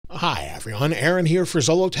Hi everyone, Aaron here for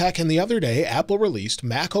Zollotech, and the other day Apple released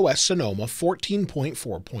macOS Sonoma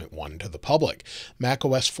 14.4.1 to the public.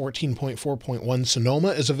 macOS 14.4.1 Sonoma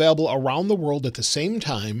is available around the world at the same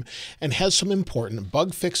time and has some important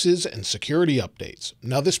bug fixes and security updates.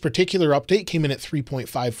 Now this particular update came in at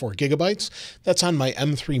 3.54 gigabytes. That's on my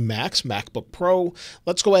M3 Max MacBook Pro.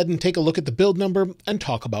 Let's go ahead and take a look at the build number and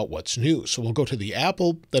talk about what's new. So we'll go to the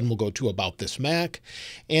Apple, then we'll go to About This Mac,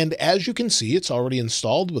 and as you can see, it's already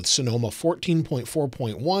installed with Sonoma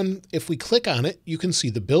 14.4.1. If we click on it, you can see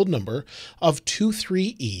the build number of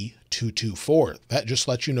 23E224. That just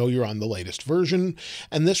lets you know you're on the latest version,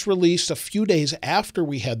 and this released a few days after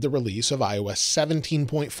we had the release of iOS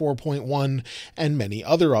 17.4.1 and many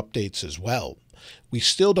other updates as well. We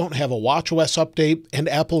still don't have a watchOS update, and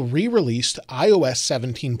Apple re-released iOS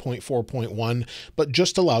 17.4.1, but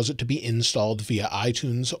just allows it to be installed via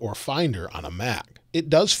iTunes or Finder on a Mac. It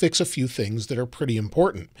does fix a few things that are pretty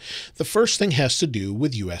important. The first thing has to do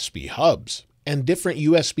with USB hubs. And different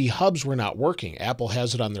USB hubs were not working. Apple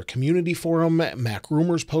has it on their community forum, Mac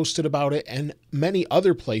Rumors posted about it, and many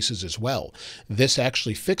other places as well. This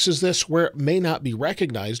actually fixes this where it may not be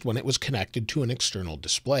recognized when it was connected to an external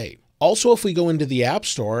display. Also, if we go into the App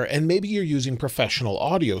Store and maybe you're using professional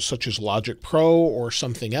audio such as Logic Pro or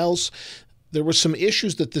something else, there were some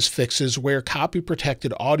issues that this fixes where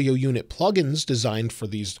copy-protected audio unit plugins designed for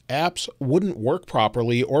these apps wouldn't work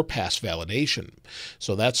properly or pass validation.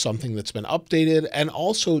 So that's something that's been updated, and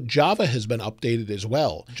also Java has been updated as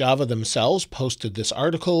well. Java themselves posted this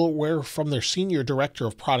article where from their senior director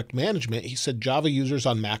of product management, he said Java users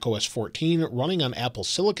on macOS 14 running on Apple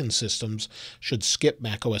Silicon systems should skip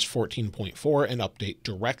macOS 14.4 and update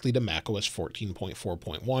directly to macOS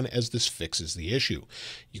 14.4.1 as this fixes the issue.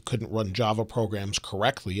 You couldn't run Java programs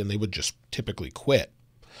correctly and they would just typically quit.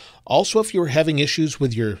 Also, if you're having issues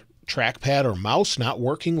with your trackpad or mouse not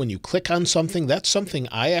working when you click on something, that's something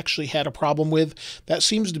I actually had a problem with. That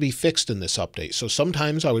seems to be fixed in this update. So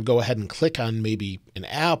sometimes I would go ahead and click on maybe an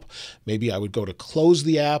app, maybe I would go to close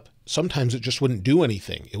the app. Sometimes it just wouldn't do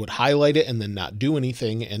anything. It would highlight it and then not do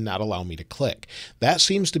anything and not allow me to click. That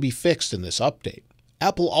seems to be fixed in this update.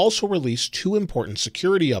 Apple also released two important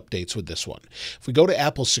security updates with this one. If we go to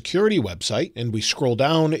Apple's security website and we scroll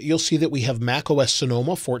down, you'll see that we have macOS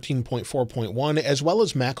Sonoma 14.4.1 as well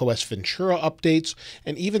as macOS Ventura updates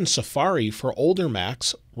and even Safari for older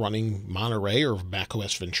Macs running Monterey or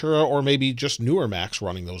macOS Ventura, or maybe just newer Macs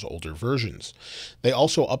running those older versions. They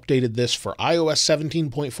also updated this for iOS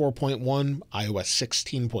 17.4.1, iOS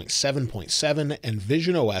 16.7.7, and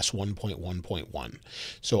visionOS 1.1.1.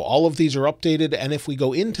 So all of these are updated, and if we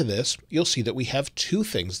go into this, you'll see that we have two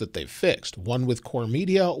things that they've fixed, one with Core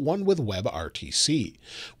Media, one with WebRTC,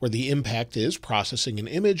 where the impact is processing an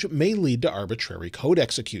image may lead to arbitrary code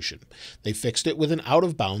execution. They fixed it with an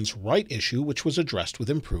out-of-bounds write issue, which was addressed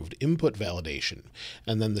with improved input validation,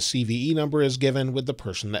 and then the CVE number is given with the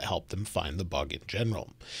person that helped them find the bug in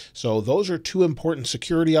general. So those are two important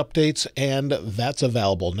security updates, and that's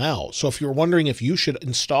available now. So if you're wondering if you should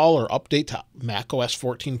install or update to macOS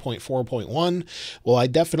 14.4.1, well, I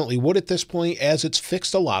definitely would at this point, as it's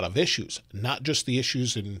fixed a lot of issues, not just the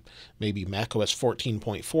issues in maybe macOS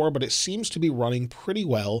 14.4, but it seems to be running pretty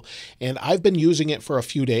well, and I've been using it for a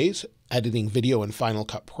few days, editing video in Final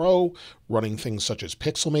Cut Pro, running things such as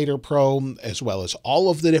Pixelmator Pro, as well as all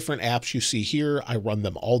of the different apps you see here. I run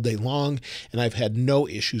them all day long, and I've had no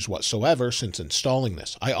issues whatsoever since installing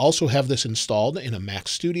this. I also have this installed in a Mac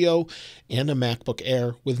Studio and a MacBook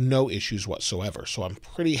Air with no issues whatsoever. So I'm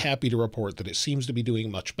pretty happy to report that it seems to be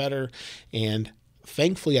doing much better, and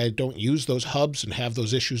thankfully I don't use those hubs and have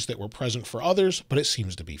those issues that were present for others, but it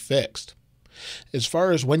seems to be fixed. As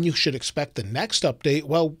far as when you should expect the next update,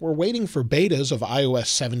 well, we're waiting for betas of iOS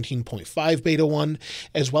 17.5 Beta 1,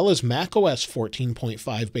 as well as macOS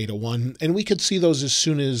 14.5 Beta 1, and we could see those as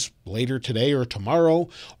soon as later today or tomorrow,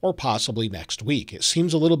 or possibly next week. It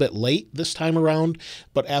seems a little bit late this time around,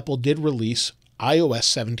 but Apple did release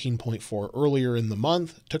iOS 17.4 earlier in the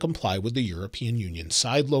month to comply with the European Union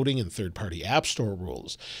sideloading and third-party App Store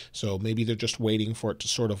rules. So maybe they're just waiting for it to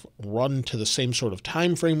sort of run to the same sort of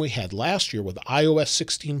time frame we had last year with iOS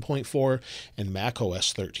 16.4 and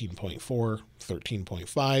macOS 13.4,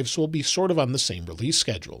 13.5, so we'll be sort of on the same release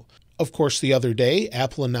schedule. Of course, the other day,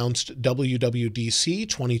 Apple announced WWDC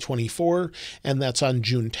 2024, and that's on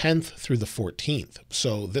June 10th through the 14th.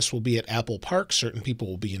 So this will be at Apple Park. Certain people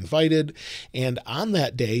will be invited. And on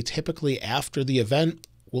that day, typically after the event,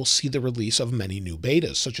 we'll see the release of many new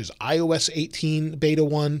betas, such as iOS 18 Beta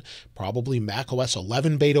 1, probably macOS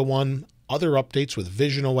 11 Beta 1, other updates with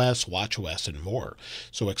visionOS, watchOS, and more.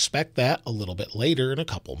 So expect that a little bit later in a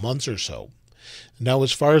couple months or so. Now,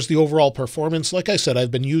 as far as the overall performance, like I said,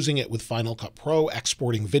 I've been using it with Final Cut Pro,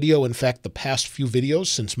 exporting video. In fact, the past few videos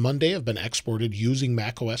since Monday have been exported using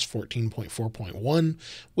macOS 14.4.1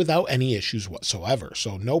 without any issues whatsoever.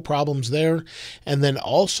 So no problems there. And then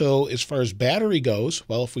also, as far as battery goes,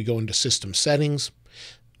 well, if we go into system settings,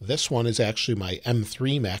 this one is actually my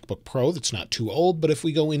M3 MacBook Pro that's not too old, but if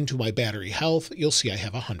we go into my battery health, you'll see I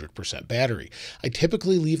have 100% battery. I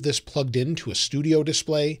typically leave this plugged into a studio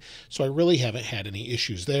display, so I really haven't had any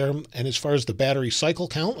issues there. And as far as the battery cycle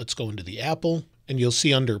count, let's go into the Apple. And you'll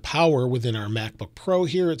see under power within our MacBook Pro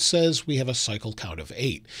here, it says we have a cycle count of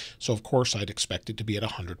 8. So of course I'd expect it to be at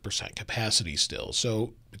 100% capacity still.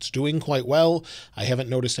 So it's doing quite well. I haven't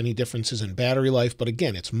noticed any differences in battery life, but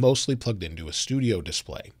again, it's mostly plugged into a studio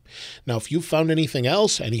display. Now, if you've found anything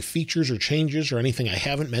else, any features or changes or anything I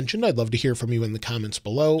haven't mentioned, I'd love to hear from you in the comments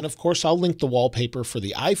below. And of course, I'll link the wallpaper for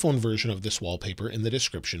the iPhone version of this wallpaper in the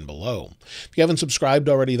description below. If you haven't subscribed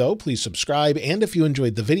already though, please subscribe. And if you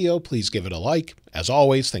enjoyed the video, please give it a like. As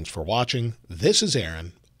always, thanks for watching. This is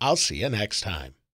Aaron. I'll see you next time.